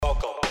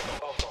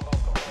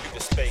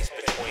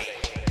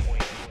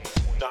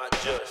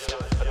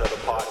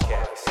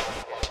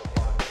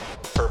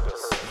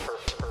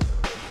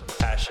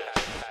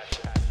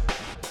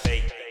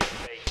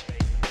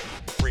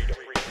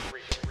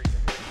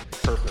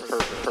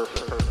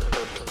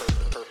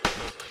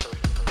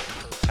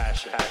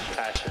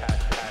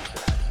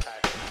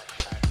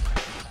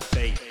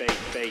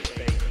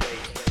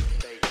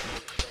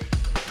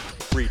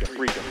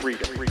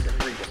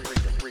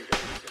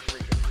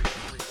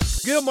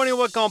Good morning,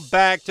 welcome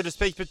back to the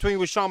Space Between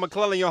with Sean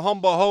McClellan, your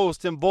humble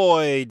host and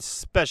void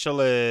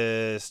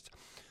specialist.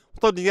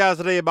 I'll talk to you guys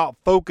today about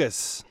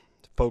focus.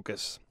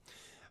 Focus.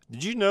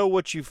 Did you know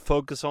what you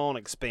focus on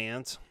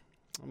expands?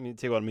 Let me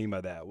tell you what I mean by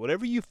that.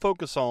 Whatever you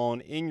focus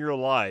on in your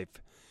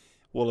life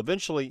will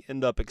eventually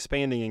end up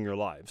expanding in your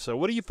life. So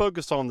what are you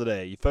focused on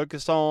today? You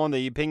focused on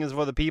the opinions of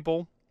other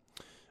people?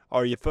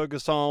 Are you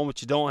focused on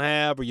what you don't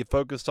have? Are you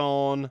focused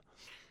on,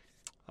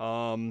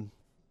 I don't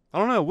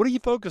know. What are you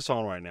focused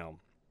on right now?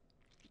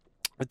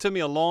 It took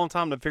me a long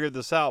time to figure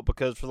this out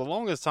because for the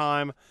longest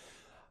time,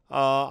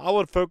 I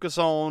would focus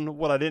on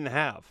what I didn't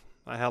have.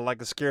 I had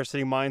like a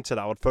scarcity mindset.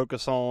 I would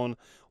focus on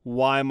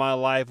why my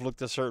life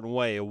looked a certain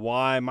way,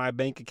 why my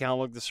bank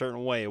account looked a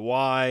certain way,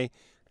 why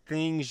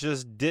things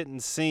just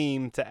didn't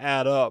seem to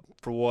add up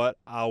for what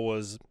I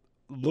was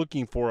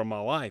looking for in my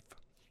life.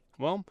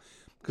 Well,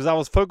 because I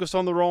was focused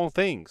on the wrong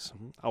things.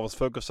 I was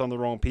focused on the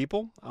wrong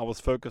people. I was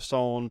focused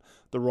on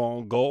the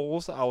wrong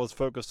goals. I was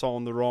focused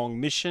on the wrong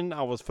mission.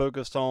 I was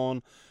focused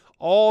on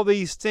all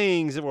these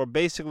things that were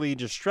basically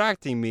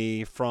distracting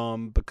me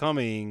from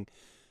becoming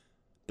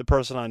the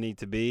person I need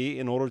to be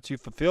in order to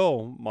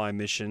fulfill my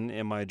mission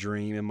and my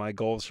dream and my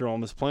goals here on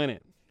this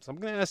planet. So I'm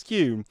going to ask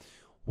you,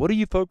 what are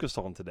you focused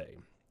on today?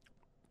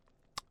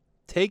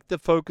 Take the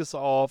focus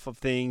off of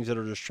things that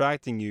are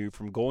distracting you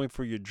from going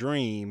for your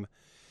dream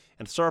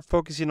and start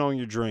focusing on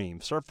your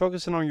dream. Start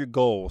focusing on your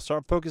goals.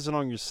 Start focusing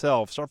on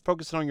yourself. Start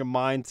focusing on your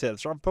mindset.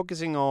 Start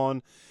focusing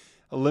on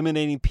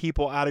eliminating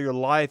people out of your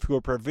life who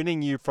are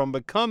preventing you from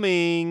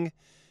becoming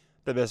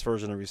the best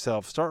version of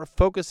yourself. Start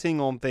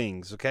focusing on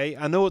things, okay?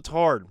 I know it's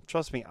hard.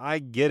 Trust me, I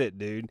get it,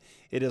 dude.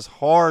 It is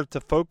hard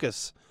to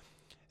focus.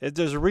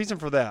 There's a reason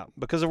for that.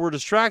 Because if we're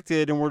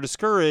distracted and we're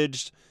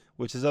discouraged,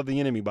 which is of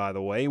the enemy, by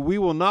the way, we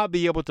will not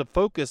be able to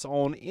focus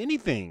on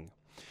anything.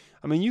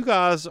 I mean, you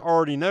guys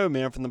already know,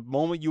 man, from the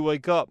moment you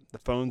wake up, the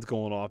phone's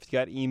going off. You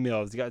got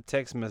emails, you got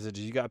text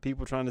messages, you got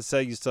people trying to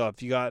sell you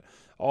stuff, you got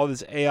all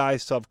this AI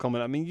stuff coming.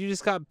 I mean, you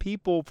just got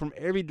people from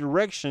every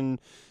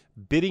direction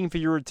bidding for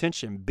your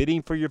attention,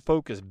 bidding for your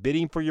focus,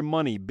 bidding for your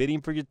money,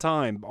 bidding for your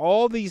time.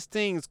 All these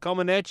things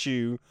coming at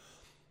you.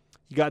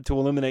 You got to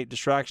eliminate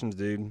distractions,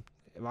 dude.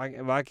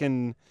 If I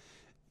can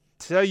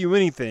tell you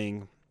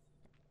anything,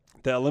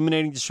 that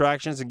eliminating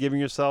distractions and giving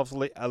yourself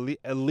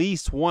at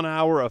least 1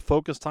 hour of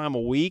focus time a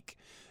week,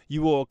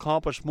 you will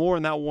accomplish more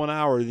in that 1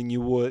 hour than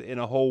you would in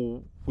a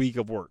whole week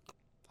of work.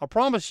 I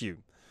promise you.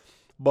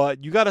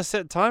 But you got to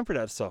set time for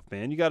that stuff,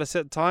 man. You got to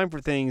set time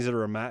for things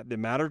that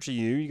matter to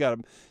you. You got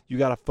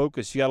to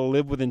focus. You got to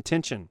live with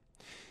intention.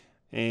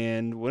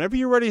 And whenever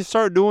you're ready to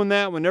start doing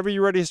that, whenever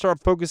you're ready to start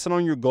focusing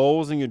on your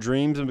goals and your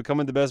dreams and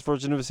becoming the best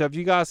version of yourself,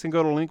 you guys can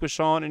go to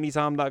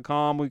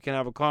linkwithseananytime.com. We can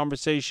have a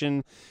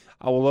conversation.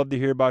 I would love to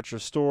hear about your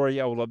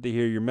story. I would love to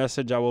hear your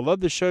message. I would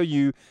love to show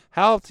you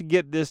how to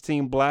get this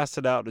team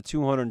blasted out to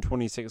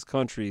 226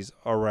 countries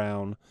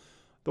around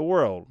the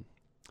world.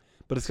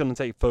 But it's going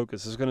to take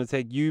focus. It's going to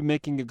take you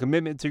making a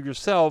commitment to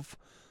yourself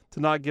to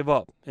not give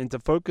up and to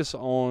focus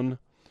on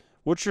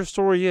what your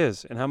story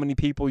is and how many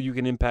people you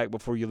can impact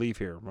before you leave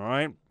here. All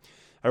right?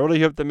 I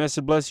really hope the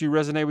message bless you,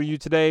 resonate with you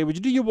today. Would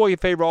you do your boy a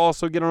favor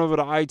also? Get on over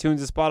to iTunes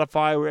and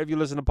Spotify, wherever you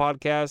listen to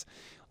podcasts.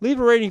 Leave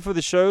a rating for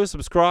the show.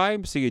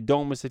 Subscribe so you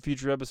don't miss a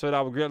future episode.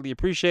 I would greatly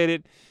appreciate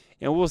it.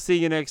 And we'll see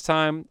you next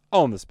time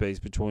on The Space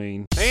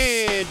Between.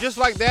 And just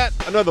like that,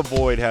 another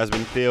void has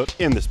been filled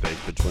in The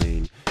Space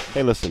Between.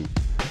 Hey, listen,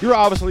 you're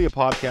obviously a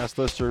podcast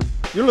listener.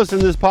 You're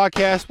listening to this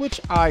podcast, which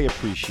I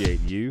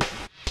appreciate you.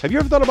 Have you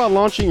ever thought about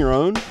launching your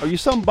own? Are you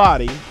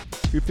somebody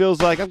who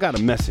feels like I've got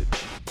a message,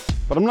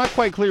 but I'm not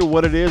quite clear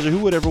what it is or who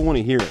would ever want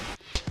to hear it?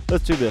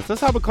 Let's do this.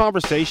 Let's have a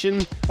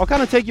conversation. I'll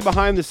kind of take you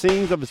behind the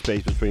scenes of The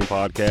Space Between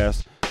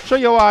podcast, show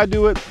you how I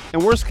do it,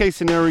 and worst case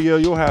scenario,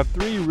 you'll have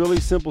 3 really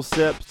simple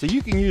steps that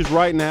you can use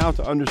right now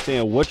to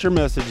understand what your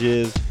message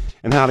is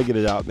and how to get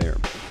it out there.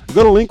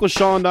 Go to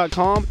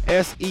linkwithsean.com,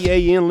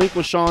 S-E-A-N,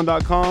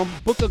 linkwithsean.com,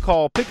 book a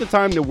call, pick a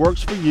time that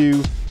works for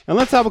you, and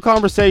let's have a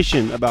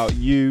conversation about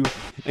you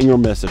and your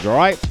message, all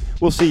right?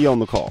 We'll see you on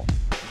the call.